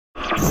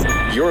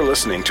You're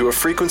listening to a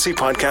Frequency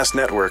Podcast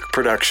Network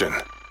production.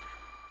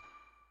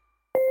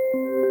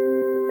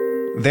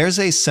 There's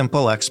a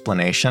simple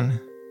explanation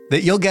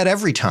that you'll get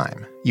every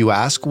time you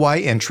ask why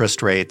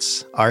interest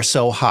rates are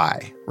so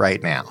high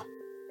right now.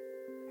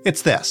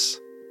 It's this.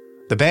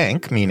 The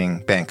bank,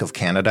 meaning Bank of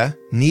Canada,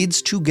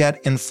 needs to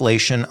get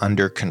inflation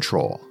under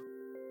control.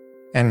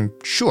 And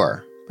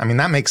sure,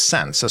 that makes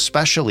sense,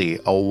 especially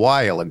a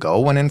while ago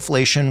when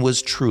inflation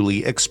was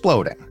truly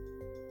exploding.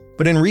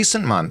 But in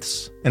recent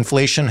months,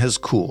 inflation has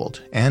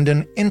cooled, and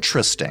an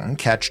interesting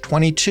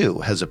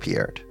catch-22 has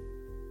appeared.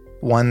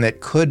 One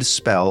that could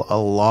spell a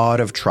lot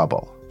of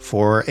trouble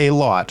for a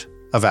lot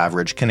of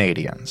average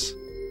Canadians.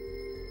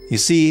 You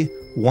see,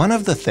 one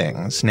of the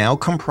things now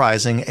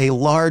comprising a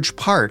large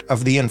part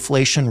of the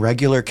inflation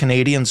regular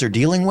Canadians are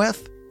dealing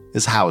with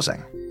is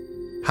housing.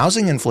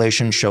 Housing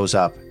inflation shows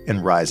up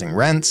in rising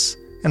rents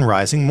and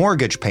rising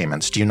mortgage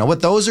payments. Do you know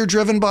what those are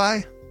driven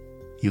by?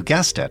 You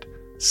guessed it,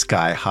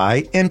 sky-high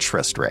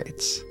interest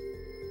rates.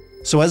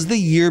 So as the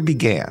year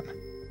began,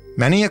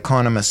 many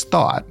economists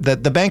thought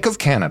that the Bank of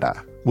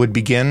Canada would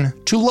begin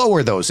to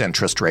lower those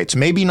interest rates,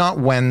 maybe not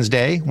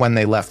Wednesday when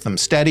they left them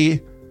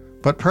steady,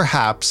 but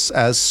perhaps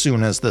as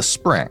soon as the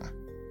spring.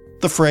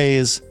 The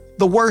phrase,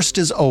 "the worst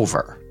is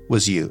over,"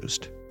 was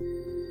used.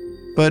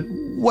 But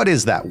what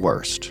is that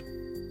worst?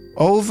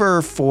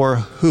 Over for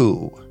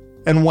who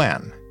and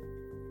when?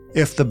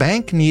 If the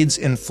bank needs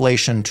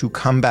inflation to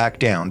come back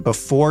down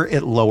before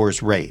it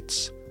lowers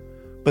rates,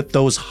 but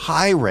those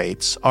high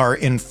rates are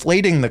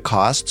inflating the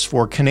costs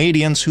for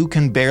Canadians who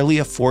can barely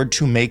afford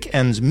to make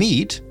ends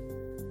meet,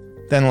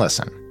 then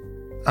listen,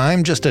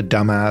 I'm just a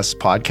dumbass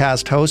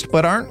podcast host,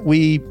 but aren't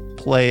we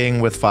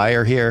playing with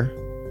fire here?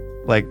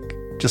 Like,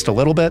 just a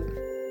little bit?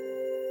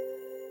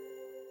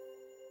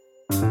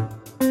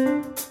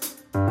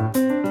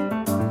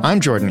 I'm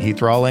Jordan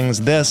Heath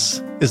Rawlings.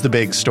 This is The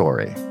Big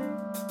Story.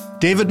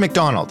 David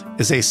McDonald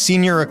is a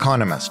senior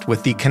economist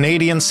with the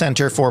Canadian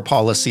Centre for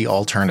Policy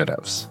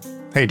Alternatives.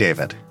 Hey,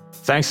 David.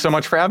 Thanks so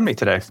much for having me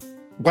today.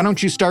 Why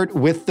don't you start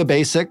with the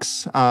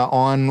basics?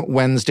 On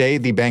Wednesday,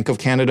 the Bank of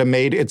Canada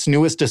made its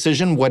newest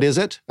decision. What is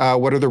it?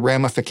 What are the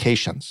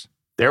ramifications?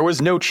 There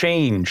was no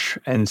change.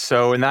 And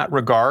so in that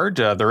regard,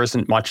 there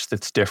isn't much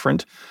that's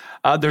different.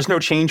 There's no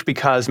change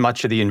because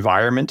much of the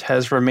environment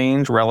has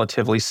remained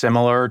relatively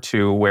similar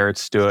to where it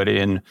stood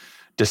in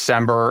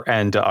December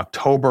and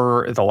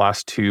October, the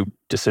last two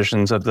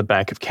decisions of the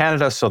Bank of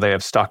Canada. So they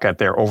have stuck at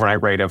their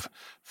overnight rate of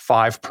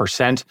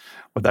 5%.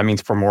 What that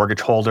means for mortgage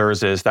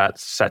holders is that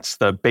sets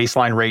the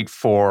baseline rate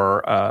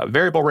for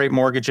variable rate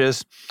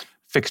mortgages.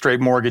 Fixed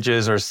rate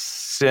mortgages are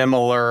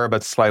similar,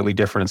 but slightly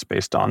different. It's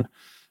based on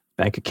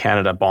Bank of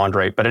Canada bond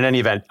rate. But in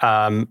any event,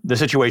 the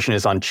situation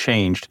is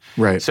unchanged.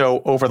 Right.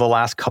 So over the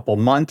last couple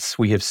months,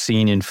 we have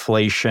seen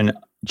inflation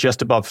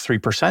just above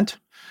 3%.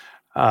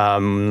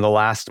 The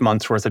last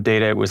month's worth of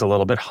data, it was a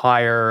little bit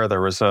higher. There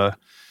was a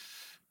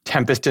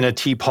tempest in a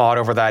teapot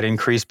over that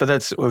increase, but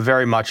that's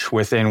very much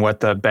within what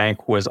the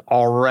bank was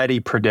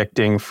already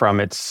predicting from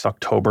its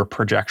October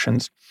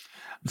projections.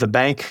 The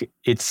bank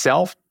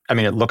itself,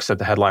 it looks at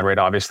the headline rate,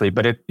 obviously,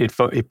 but it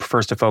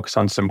prefers to focus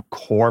on some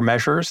core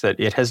measures that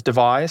it has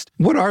devised.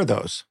 What are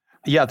those?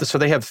 Yeah, so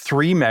they have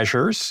three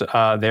measures.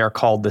 They are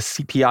called the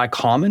CPI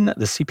Common,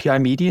 the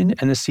CPI Median,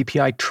 and the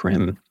CPI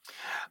Trim.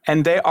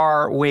 And they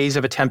are ways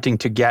of attempting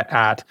to get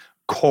at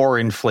core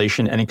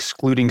inflation and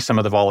excluding some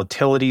of the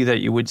volatility that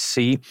you would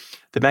see.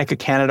 The Bank of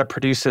Canada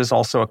produces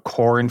also a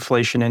core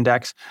inflation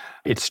index.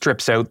 It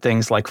strips out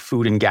things like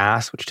food and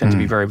gas, which tend to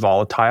be very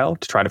volatile,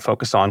 to try to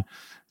focus on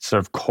sort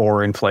of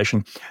core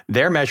inflation.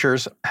 Their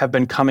measures have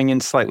been coming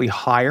in slightly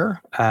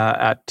higher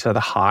at the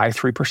high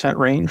 3%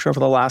 range over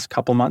the last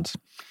couple months.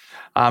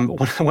 One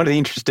of the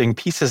interesting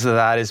pieces of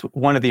that is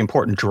one of the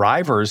important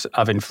drivers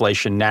of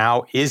inflation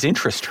now is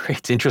interest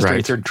rates. Interest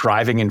rates are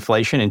driving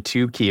inflation in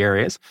two key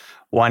areas.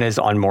 One is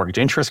on mortgage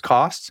interest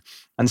costs,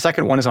 and the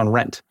second one is on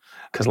rent,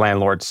 because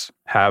landlords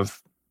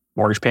have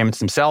mortgage payments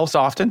themselves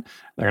often.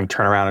 They're going to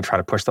turn around and try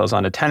to push those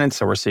onto tenants,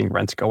 so we're seeing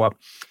rents go up.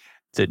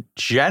 The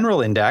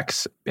general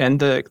index and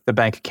the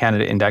Bank of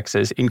Canada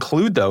indexes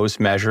include those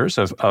measures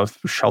of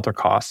shelter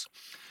costs,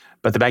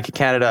 but the Bank of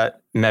Canada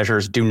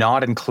measures do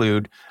not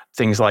include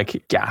things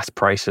like gas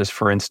prices,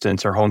 for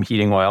instance, or home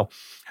heating oil,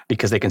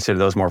 because they consider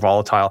those more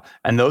volatile.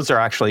 And those are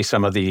actually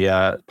some of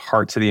the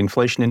parts of the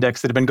inflation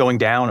index that have been going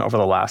down over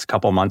the last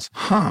couple of months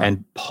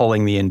and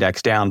pulling the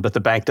index down. But the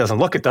bank doesn't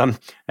look at them.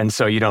 And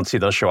so you don't see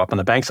those show up on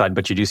the bank side,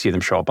 but you do see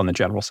them show up on the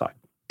general side.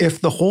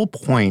 If the whole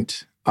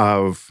point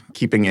of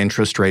keeping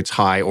interest rates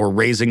high or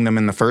raising them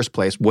in the first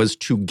place was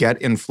to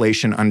get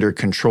inflation under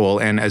control,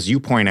 and as you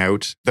point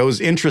out, those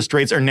interest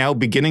rates are now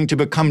beginning to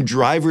become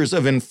drivers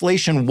of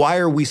inflation, why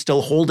are we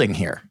still holding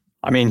here?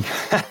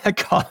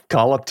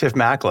 Call up Tiff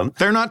Macklem.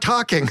 They're not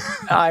talking.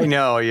 I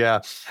know, yeah.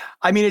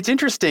 It's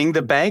interesting.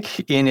 The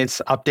bank, in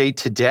its update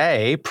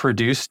today,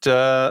 produced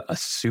a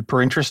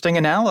super interesting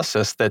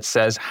analysis that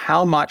says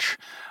how much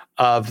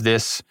of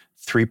this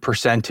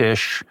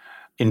 3%-ish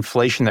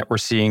inflation that we're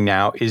seeing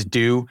now is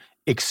due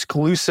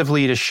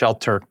exclusively to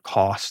shelter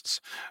costs,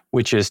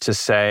 which is to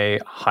say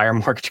higher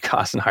mortgage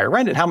costs and higher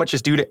rent, and how much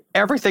is due to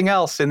everything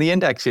else in the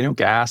index,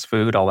 gas,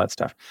 food, all that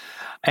stuff.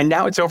 And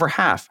now it's over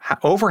half.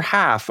 Over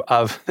half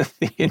of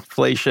the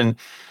inflation,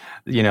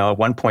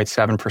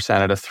 1.7%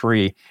 out of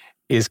 3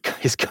 is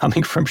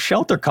coming from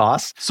shelter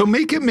costs. So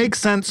make it make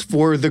sense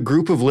for the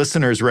group of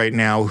listeners right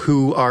now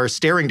who are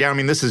staring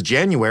down, this is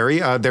January,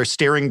 they're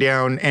staring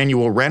down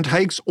annual rent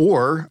hikes,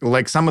 or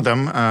like some of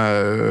them,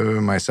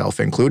 myself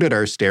included,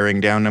 are staring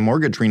down a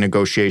mortgage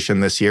renegotiation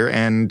this year.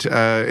 And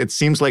it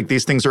seems like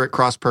these things are at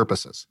cross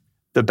purposes.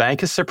 The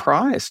bank is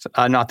surprised.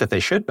 Not that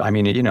they should.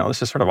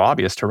 This is sort of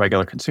obvious to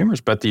regular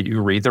consumers, but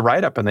you read the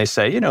write-up and they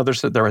say,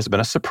 there has been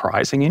a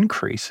surprising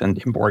increase in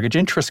mortgage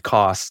interest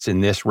costs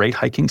in this rate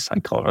hiking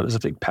cycle. There's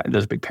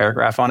a big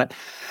paragraph on it.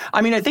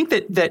 I think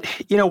that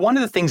one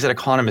of the things that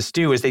economists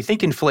do is they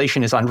think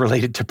inflation is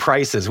unrelated to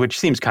prices, which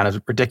seems kind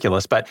of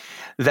ridiculous, but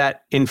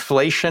that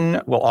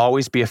inflation will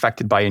always be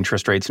affected by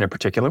interest rates in a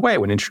particular way.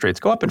 When interest rates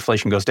go up,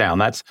 inflation goes down.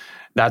 That's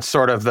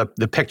sort of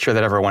the picture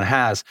that everyone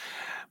has.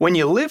 When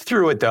you live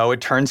through it, though,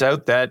 it turns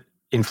out that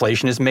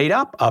inflation is made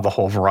up of a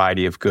whole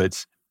variety of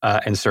goods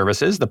and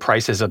services. The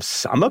prices of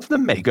some of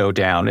them may go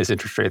down as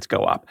interest rates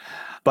go up,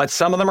 but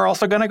some of them are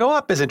also going to go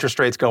up as interest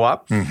rates go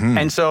up. Mm-hmm.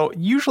 And so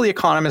usually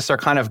economists are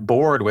kind of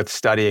bored with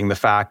studying the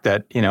fact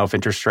that, if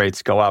interest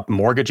rates go up,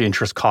 mortgage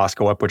interest costs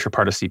go up, which are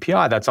part of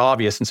CPI. That's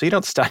obvious. And so you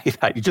don't study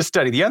that. You just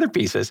study the other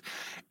pieces.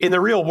 In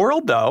the real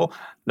world, though,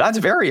 that's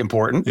very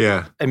important.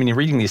 Yeah. In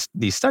reading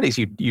these studies,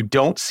 you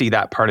don't see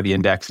that part of the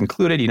index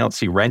included. You don't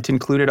see rent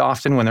included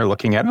often when they're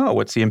looking at,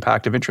 what's the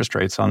impact of interest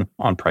rates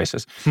on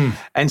prices?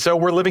 And so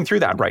we're living through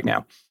that right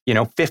now.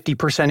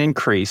 50%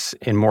 increase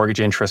in mortgage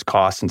interest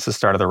costs since the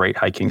start of the rate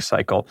hiking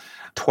cycle,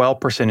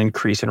 12%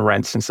 increase in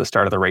rent since the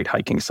start of the rate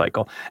hiking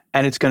cycle.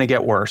 And it's going to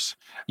get worse.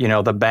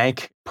 The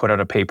bank put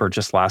out a paper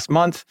just last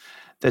month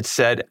that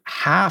said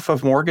half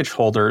of mortgage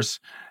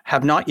holders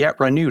have not yet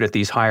renewed at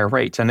these higher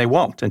rates, and they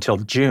won't until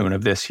June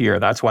of this year.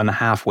 That's when the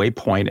halfway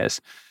point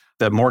is.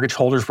 The mortgage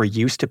holders were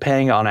used to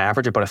paying on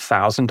average about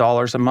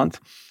 $1,000 a month.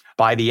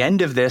 By the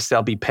end of this,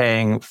 they'll be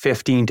paying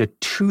 $1,500 to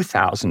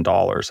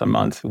 $2,000 a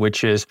month,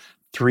 which is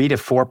 3 to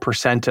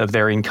 4% of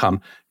their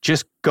income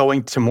just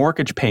going to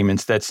mortgage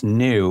payments that's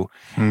new.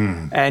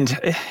 And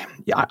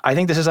I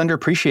think this is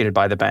underappreciated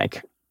by the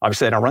bank.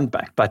 Obviously, they don't run the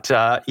bank. But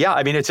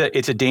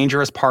it's a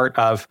dangerous part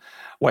of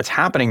what's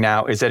happening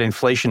now is that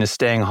inflation is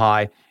staying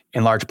high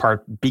in large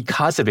part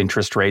because of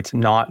interest rates,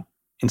 not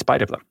in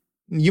spite of them.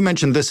 You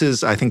mentioned this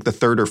is, I think, the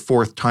third or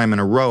fourth time in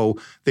a row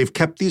they've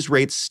kept these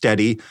rates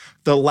steady.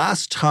 The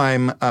last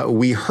time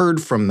we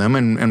heard from them,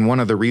 and one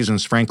of the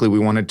reasons, frankly, we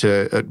wanted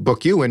to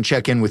book you and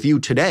check in with you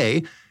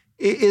today,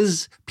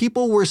 is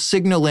people were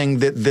signaling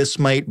that this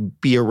might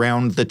be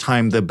around the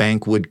time the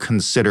bank would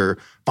consider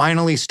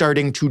finally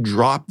starting to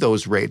drop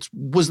those rates.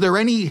 Was there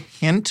any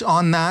hint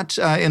on that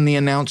in the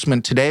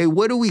announcement today?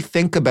 What do we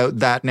think about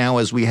that now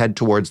as we head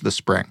towards the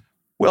spring?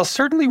 Well,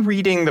 certainly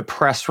reading the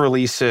press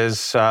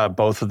releases,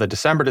 both of the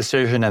December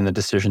decision and the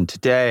decision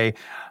today,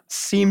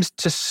 seems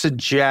to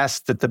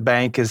suggest that the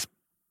bank is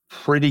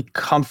pretty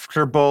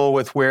comfortable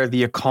with where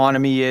the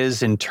economy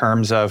is in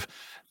terms of,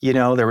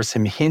 there were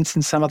some hints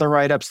in some of the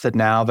write-ups that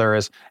now there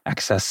is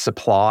excess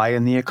supply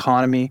in the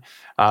economy.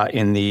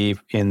 In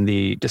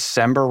the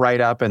December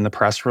write-up and the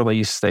press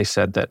release, they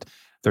said that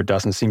there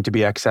doesn't seem to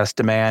be excess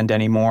demand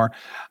anymore,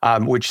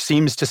 which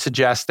seems to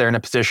suggest they're in a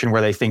position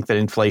where they think that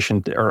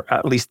inflation, or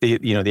at least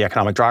the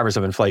economic drivers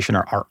of inflation,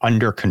 are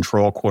under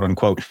control, quote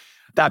unquote.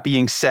 That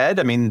being said,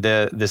 the main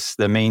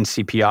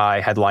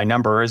CPI headline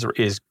number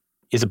is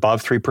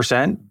above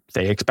 3%.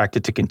 They expect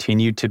it to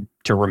continue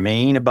to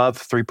remain above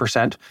 3%.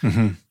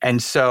 Mm-hmm.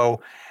 And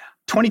so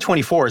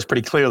 2024 is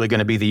pretty clearly going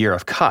to be the year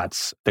of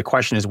cuts. The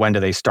question is, when do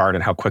they start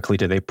and how quickly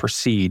do they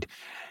proceed?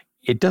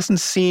 It doesn't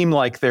seem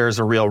like there's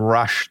a real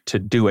rush to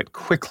do it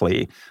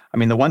quickly.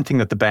 The one thing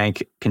that the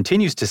bank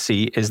continues to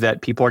see is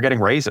that people are getting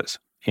raises,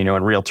 in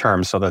real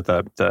terms, so that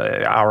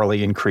the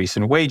hourly increase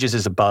in wages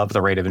is above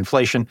the rate of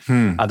inflation.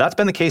 That's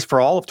been the case for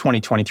all of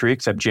 2023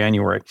 except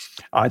January.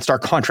 In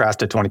stark contrast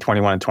to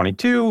 2021 and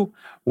 22,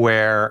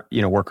 where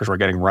workers were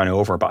getting run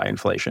over by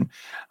inflation.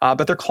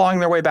 But they're clawing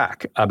their way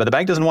back. But the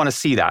bank doesn't want to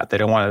see that. They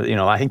don't want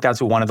to, I think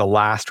that's one of the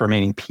last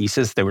remaining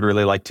pieces they would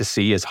really like to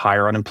see is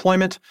higher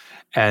unemployment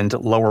and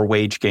lower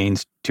wage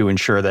gains to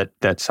ensure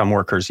that some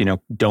workers,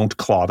 don't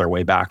claw their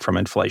way back from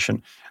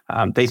inflation.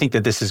 They think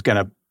that this is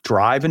going to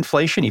drive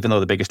inflation, even though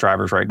the biggest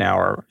drivers right now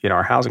are,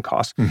 our housing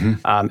costs.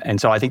 Mm-hmm. And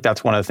so I think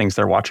that's one of the things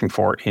they're watching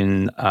for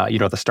in,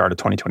 the start of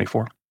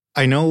 2024.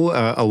 I know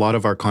a lot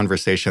of our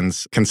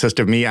conversations consist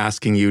of me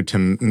asking you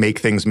to make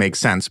things make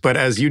sense. But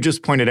as you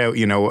just pointed out,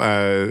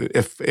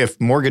 if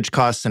mortgage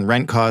costs and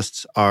rent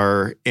costs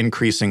are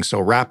increasing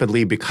so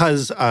rapidly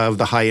because of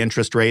the high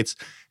interest rates,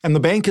 and the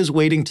bank is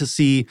waiting to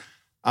see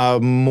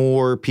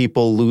more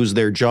people lose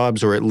their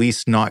jobs or at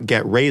least not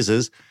get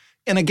raises.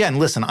 And again,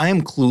 listen, I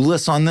am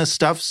clueless on this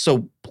stuff,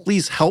 so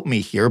please help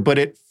me here, but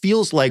it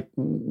feels like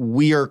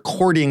we are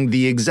courting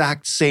the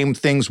exact same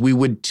things we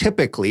would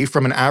typically,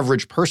 from an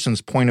average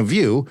person's point of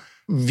view,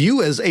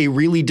 view as a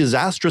really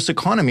disastrous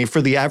economy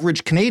for the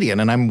average Canadian.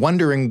 And I'm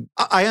wondering,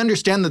 I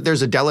understand that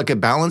there's a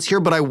delicate balance here,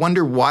 but I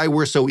wonder why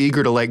we're so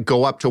eager to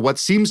go up to what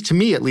seems to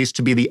me at least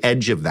to be the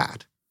edge of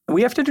that.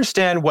 We have to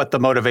understand what the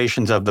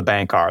motivations of the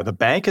bank are. The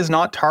bank is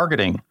not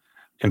targeting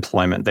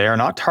employment. They are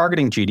not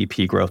targeting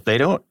GDP growth. They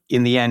don't,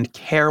 in the end,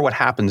 care what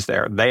happens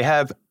there. They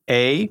have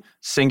a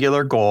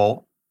singular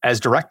goal as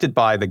directed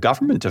by the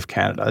government of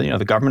Canada.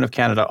 The government of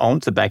Canada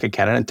owns the Bank of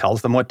Canada and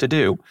tells them what to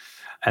do.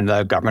 And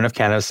the government of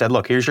Canada said,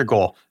 look, here's your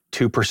goal,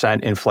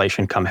 2%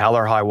 inflation, come hell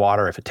or high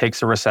water. If it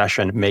takes a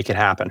recession, make it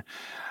happen.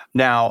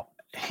 Now,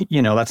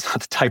 that's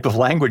not the type of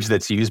language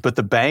that's used, but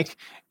the bank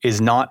is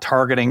not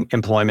targeting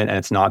employment and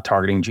it's not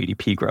targeting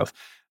GDP growth.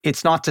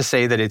 It's not to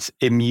say that it's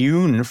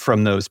immune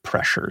from those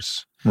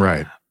pressures.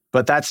 Right.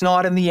 But that's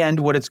not in the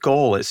end what its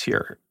goal is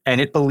here. And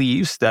it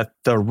believes that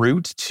the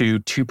route to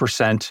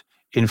 2%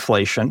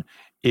 inflation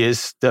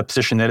is the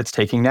position that it's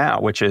taking now,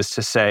 which is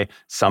to say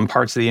some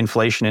parts of the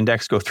inflation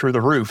index go through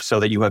the roof so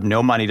that you have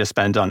no money to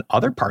spend on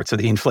other parts of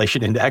the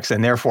inflation index,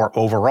 and therefore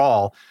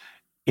overall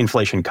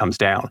inflation comes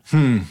down.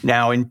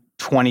 Now in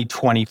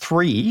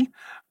 2023,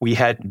 we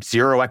had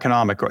zero real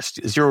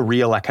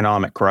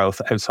economic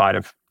growth outside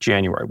of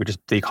January.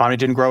 The economy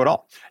didn't grow at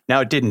all.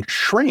 Now it didn't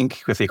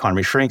shrink. If the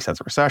economy shrinks,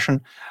 that's a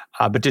recession,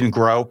 but didn't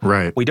grow.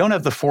 Right. We don't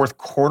have the fourth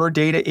quarter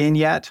data in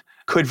yet.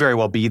 Could very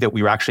well be that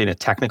we were actually in a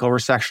technical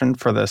recession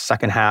for the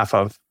second half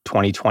of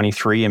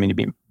 2023.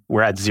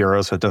 We're at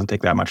zero, so it doesn't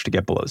take that much to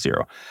get below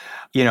zero.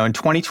 In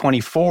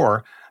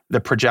 2024,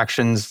 the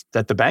projections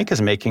that the bank is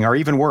making are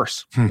even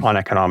worse on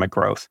economic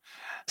growth,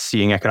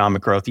 seeing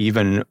economic growth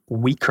even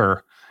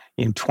weaker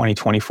in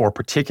 2024,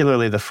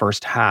 particularly the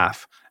first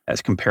half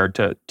as compared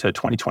to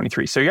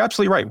 2023. So you're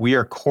absolutely right. We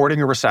are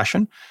courting a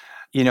recession.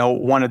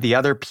 One of the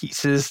other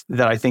pieces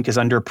that I think is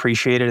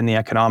underappreciated in the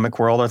economic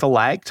world are the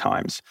lag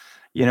times.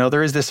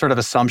 There is this sort of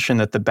assumption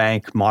that the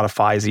bank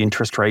modifies the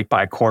interest rate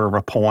by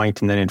 1/4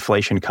 point and then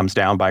inflation comes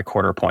down by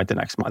 1/4 point the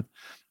next month.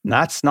 And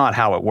that's not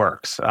how it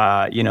works.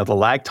 The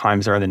lag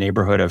times are in the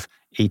neighborhood of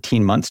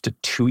 18 months to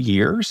 2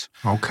 years.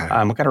 Okay.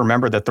 We've got to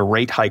remember that the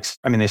rate hikes,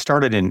 they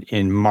started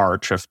in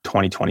March of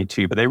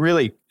 2022, but they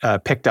really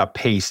picked up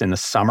pace in the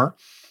summer.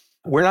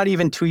 We're not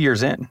even 2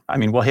 years in.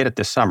 We'll hit it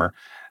this summer.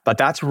 But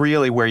that's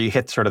really where you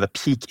hit sort of the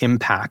peak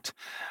impact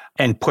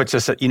and puts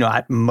us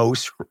at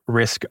most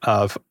risk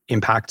of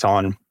impacts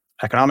on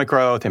economic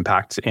growth,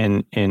 impacts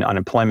in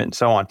unemployment, and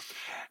so on.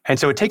 And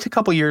so it takes a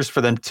couple of years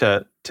for them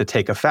to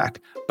take effect,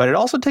 but it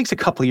also takes a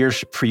couple of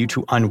years for you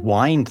to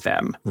unwind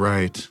them.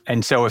 Right.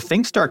 And so if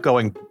things start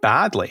going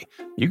badly,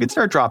 you can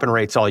start dropping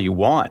rates all you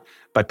want,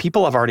 but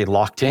people have already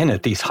locked in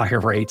at these higher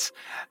rates.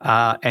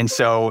 And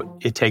so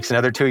it takes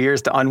another 2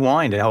 years to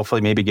unwind and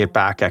hopefully maybe get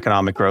back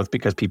economic growth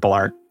because people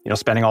aren't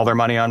spending all their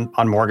money on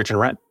mortgage and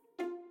rent.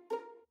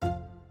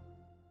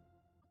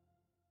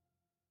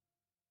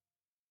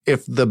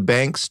 If the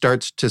bank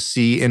starts to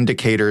see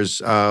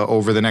indicators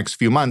over the next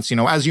few months,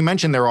 as you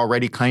mentioned, they're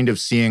already kind of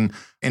seeing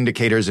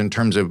indicators in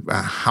terms of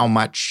how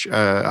much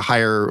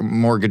higher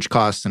mortgage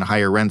costs and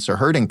higher rents are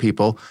hurting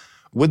people.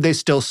 Would they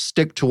still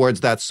stick towards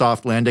that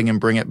soft landing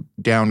and bring it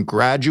down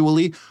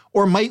gradually?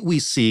 Or might we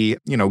see,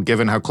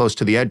 given how close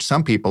to the edge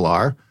some people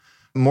are,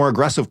 more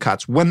aggressive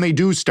cuts when they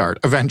do start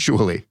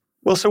eventually?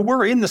 Well, so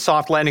we're in the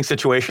soft landing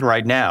situation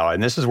right now,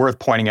 and this is worth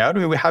pointing out.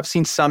 We have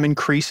seen some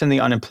increase in the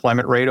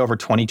unemployment rate over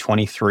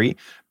 2023,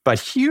 but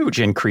huge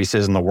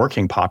increases in the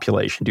working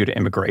population due to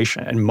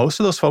immigration, and most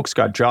of those folks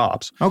got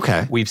jobs.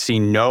 Okay. We've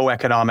seen no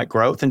economic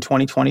growth in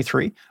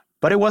 2023,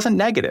 but it wasn't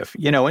negative.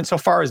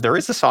 Insofar as there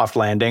is a soft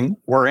landing,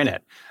 we're in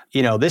it.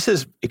 This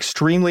is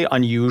extremely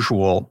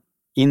unusual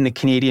in the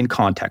Canadian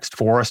context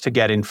for us to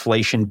get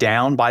inflation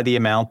down by the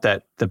amount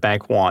that the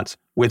bank wants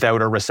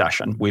without a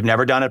recession. We've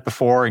never done it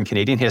before in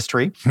Canadian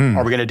history.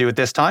 Are we going to do it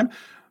this time?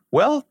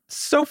 Well,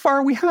 so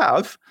far we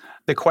have.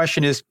 The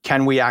question is,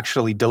 can we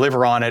actually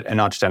deliver on it and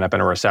not just end up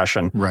in a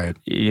recession? Right.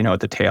 At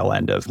the tail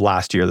end of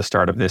last year, the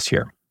start of this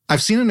year.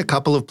 I've seen in a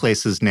couple of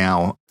places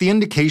now the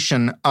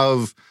indication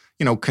of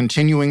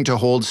continuing to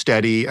hold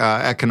steady,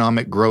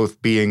 economic growth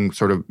being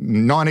sort of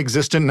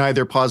non-existent,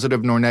 neither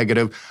positive nor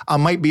negative,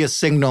 might be a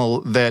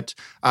signal that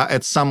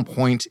at some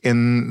point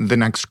in the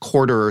next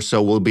quarter or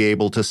so, we'll be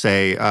able to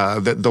say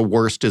that the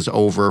worst is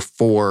over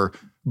for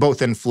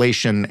both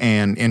inflation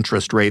and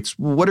interest rates.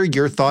 What are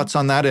your thoughts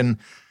on that, and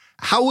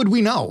how would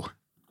we know?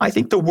 I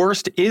think the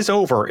worst is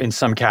over in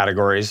some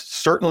categories,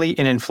 certainly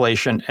in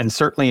inflation and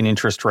certainly in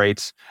interest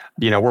rates.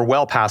 We're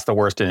well past the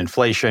worst in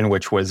inflation,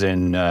 which was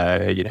in,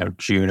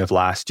 June of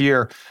last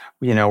year.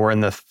 We're in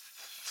the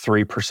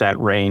 3%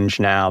 range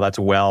now. That's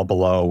well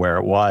below where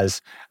it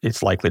was.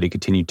 It's likely to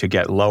continue to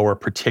get lower,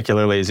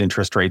 particularly as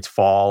interest rates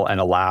fall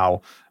and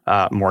allow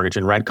mortgage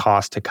and rent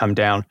costs to come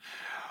down.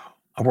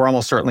 We're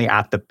almost certainly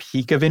at the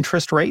peak of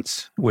interest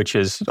rates, which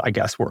is, I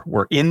guess,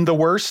 we're in the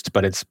worst,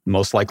 but it's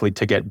most likely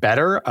to get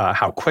better.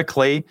 How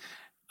quickly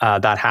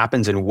that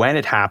happens and when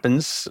it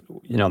happens,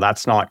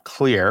 that's not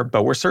clear,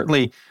 but we're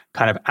certainly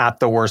kind of at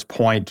the worst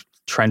point,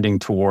 trending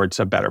towards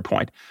a better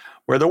point.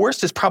 Where the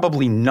worst is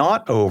probably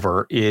not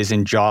over is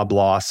in job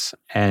loss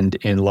and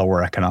in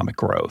lower economic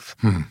growth.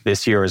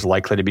 This year is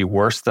likely to be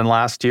worse than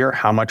last year.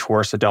 How much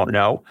worse, I don't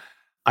know.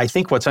 I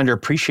think what's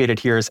underappreciated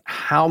here is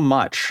how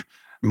much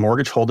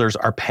mortgage holders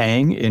are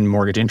paying in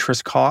mortgage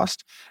interest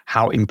cost,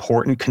 how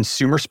important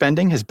consumer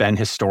spending has been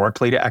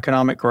historically to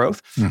economic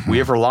growth. We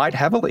have relied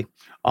heavily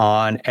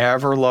on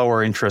ever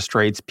lower interest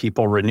rates,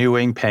 people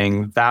renewing,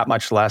 paying that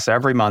much less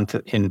every month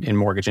in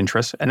mortgage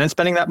interest, and then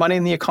spending that money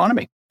in the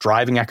economy,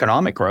 driving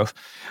economic growth.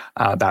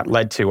 That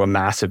led to a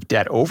massive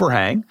debt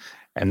overhang.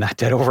 And that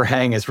debt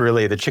overhang is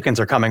really, the chickens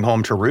are coming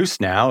home to roost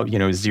now,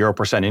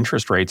 0%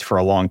 interest rates for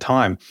a long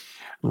time.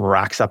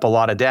 Racks up a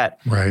lot of debt.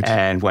 Right.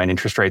 And when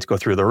interest rates go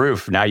through the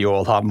roof, now you owe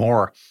a lot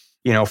more.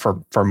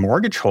 For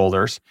mortgage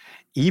holders,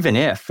 even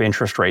if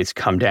interest rates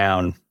come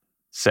down,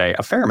 say,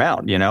 a fair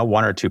amount,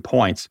 1 or 2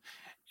 points,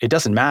 it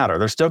doesn't matter.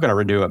 They're still going to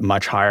renew at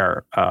much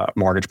higher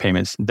mortgage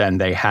payments than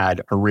they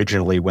had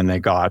originally when they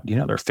got,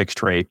 their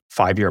fixed rate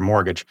 5-year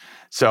mortgage.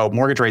 So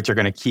mortgage rates are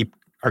going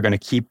to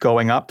keep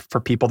going up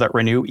for people that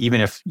renew,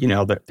 even if,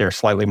 they're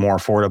slightly more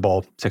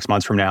affordable 6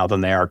 months from now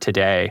than they are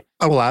today.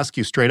 I will ask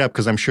you straight up,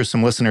 because I'm sure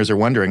some listeners are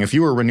wondering, if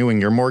you were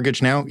renewing your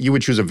mortgage now, you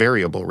would choose a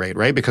variable rate,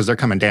 right? Because they're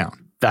coming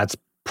down. That's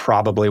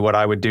probably what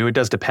I would do. It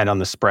does depend on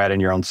the spread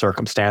and your own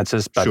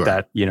circumstances, but Sure.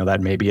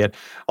 that may be it.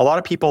 A lot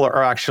of people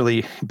are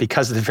actually,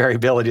 because of the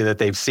variability that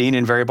they've seen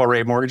in variable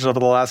rate mortgages over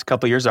the last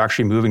couple of years, are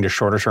actually moving to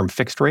shorter term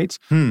fixed rates,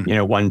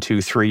 1,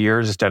 2, 3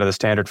 years instead of the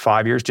standard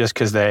 5 years, just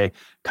because they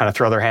kind of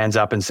throw their hands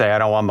up and say, I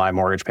don't want my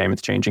mortgage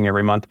payments changing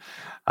every month.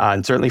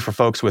 And certainly for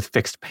folks with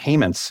fixed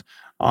payments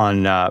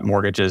on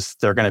mortgages,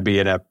 they're going to be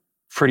in a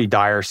pretty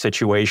dire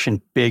situation,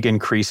 big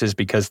increases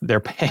because they're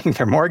paying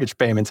their mortgage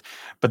payments,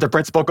 but their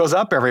principal goes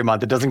up every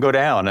month. It doesn't go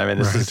down. I mean,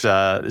 this is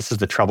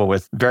the trouble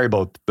with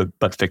variable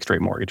but fixed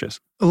rate mortgages.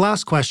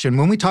 Last question.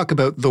 When we talk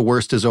about the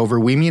worst is over,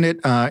 we mean it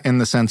in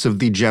the sense of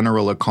the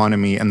general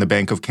economy and the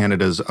Bank of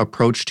Canada's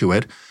approach to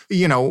it.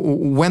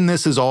 When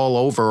this is all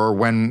over, or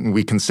when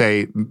we can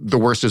say the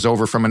worst is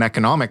over from an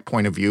economic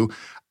point of view,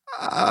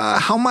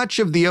 how much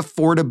of the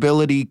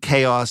affordability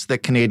chaos that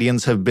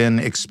Canadians have been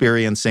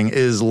experiencing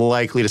is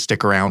likely to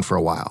stick around for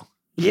a while?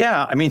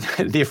 Yeah, I mean,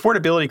 the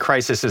affordability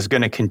crisis is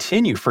going to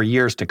continue for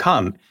years to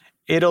come.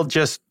 It'll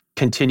just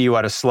continue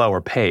at a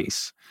slower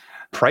pace.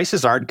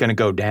 Prices aren't going to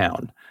go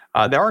down.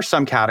 There are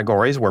some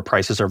categories where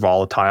prices are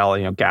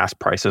volatile. Gas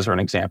prices are an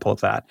example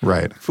of that.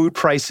 Right. Food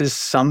prices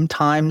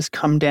sometimes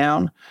come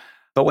down.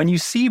 But when you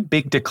see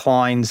big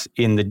declines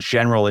in the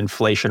general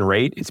inflation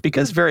rate, it's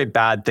because very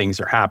bad things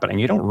are happening.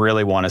 You don't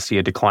really want to see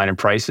a decline in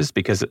prices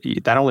because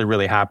that only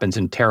really happens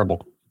in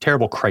terrible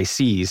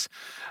crises.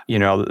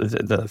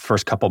 The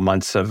first couple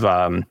months of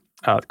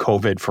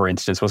COVID, for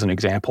instance, was an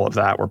example of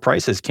that, where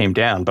prices came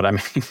down. But I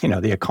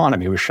mean, the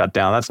economy was shut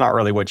down. That's not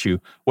really what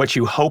you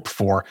hope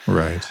for.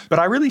 Right. But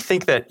I really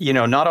think that,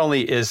 not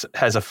only has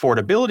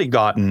affordability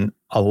gotten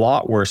a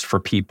lot worse for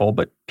people,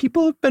 but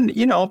people have been,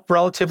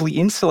 relatively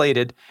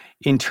insulated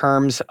in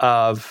terms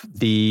of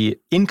the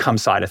income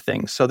side of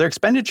things. So their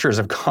expenditures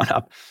have gone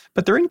up,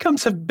 but their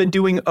incomes have been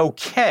doing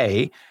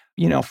okay.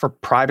 For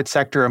private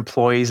sector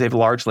employees, they've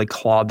largely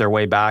clawed their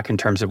way back in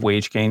terms of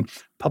wage gain.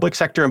 Public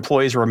sector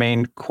employees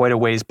remain quite a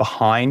ways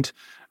behind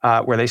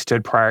where they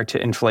stood prior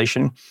to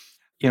inflation.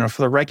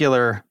 For the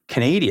regular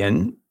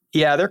Canadian,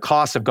 their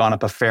costs have gone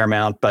up a fair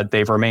amount, but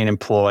they've remained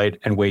employed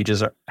and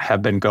wages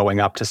have been going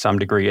up to some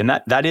degree. And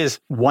that is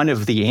one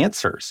of the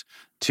answers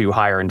to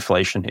higher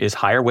inflation is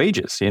higher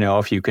wages.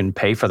 If you can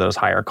pay for those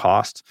higher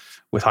costs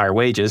with higher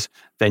wages,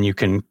 then you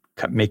can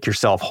make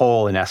yourself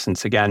whole in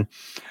essence again.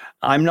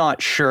 I'm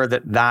not sure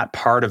that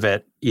part of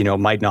it,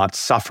 might not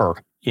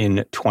suffer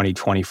in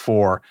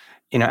 2024.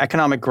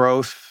 Economic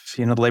growth,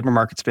 the labor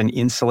market's been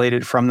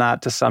insulated from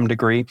that to some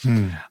degree.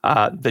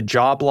 The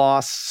job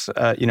loss,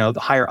 the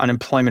higher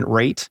unemployment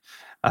rate,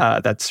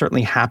 that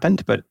certainly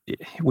happened, but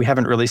we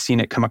haven't really seen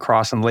it come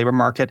across in the labor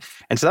market.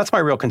 And so that's my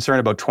real concern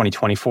about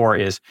 2024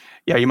 is,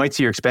 you might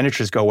see your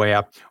expenditures go way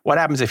up. What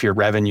happens if your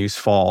revenues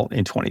fall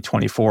in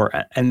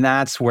 2024? And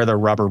that's where the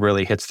rubber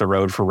really hits the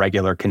road for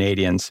regular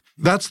Canadians.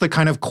 That's the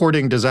kind of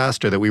courting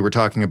disaster that we were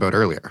talking about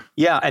earlier.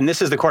 Yeah, and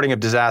this is the courting of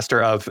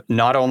disaster of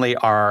not only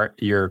are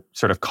your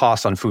sort of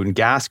costs on food and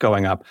gas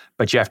going up,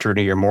 but you have to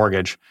renew your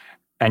mortgage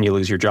and you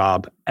lose your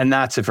job. And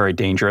that's a very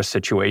dangerous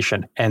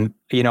situation. And,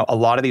 a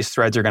lot of these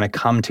threads are going to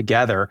come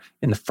together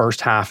in the first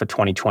half of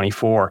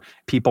 2024.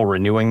 People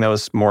renewing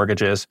those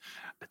mortgages,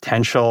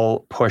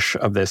 potential push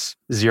of this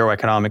zero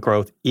economic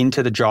growth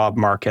into the job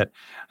market.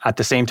 At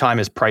the same time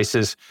as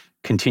prices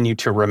continue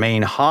to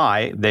remain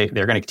high, they're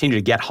going to continue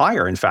to get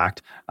higher, in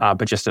fact,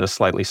 but just at a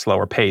slightly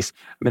slower pace.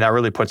 I mean, that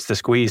really puts the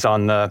squeeze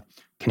on the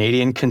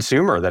Canadian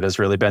consumer that has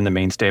really been the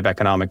mainstay of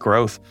economic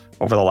growth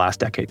over the last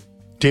decade.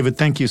 David,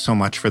 thank you so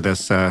much for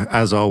this.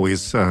 As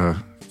always,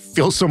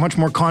 feel so much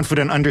more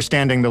confident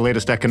understanding the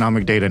latest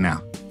economic data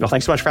now. Well,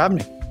 thanks so much for having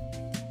me.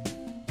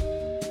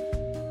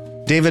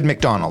 David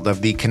McDonald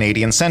of the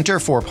Canadian Centre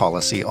for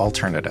Policy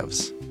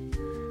Alternatives.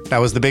 That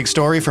was the big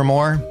story. For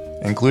more,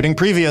 including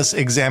previous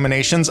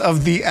examinations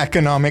of the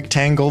economic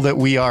tangle that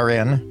we are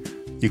in,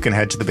 you can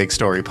head to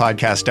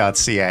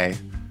thebigstorypodcast.ca.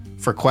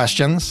 For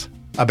questions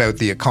about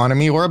the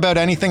economy or about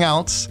anything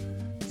else,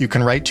 you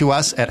can write to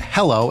us at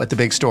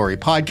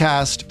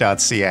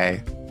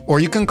hello@thebigstorypodcast.ca. Or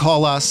you can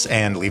call us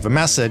and leave a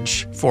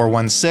message,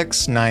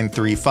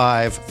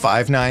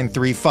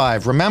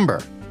 416-935-5935. Remember,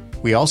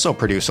 we also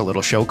produce a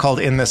little show called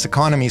In This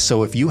Economy,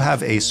 so if you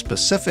have a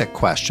specific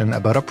question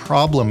about a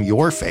problem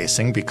you're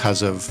facing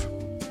because of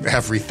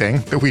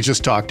everything that we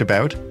just talked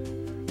about,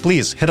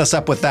 please hit us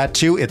up with that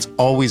too. It's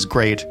always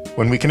great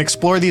when we can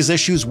explore these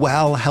issues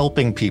while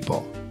helping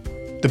people.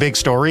 The Big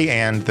Story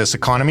and This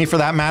Economy, for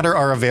that matter,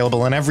 are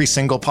available in every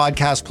single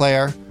podcast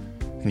player,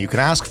 and you can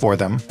ask for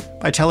them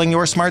by telling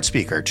your smart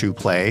speaker to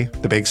play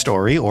The Big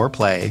Story or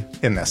play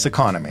In This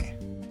Economy.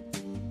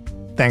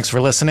 Thanks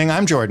for listening.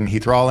 I'm Jordan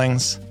Heath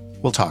Rawlings.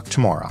 We'll talk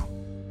tomorrow.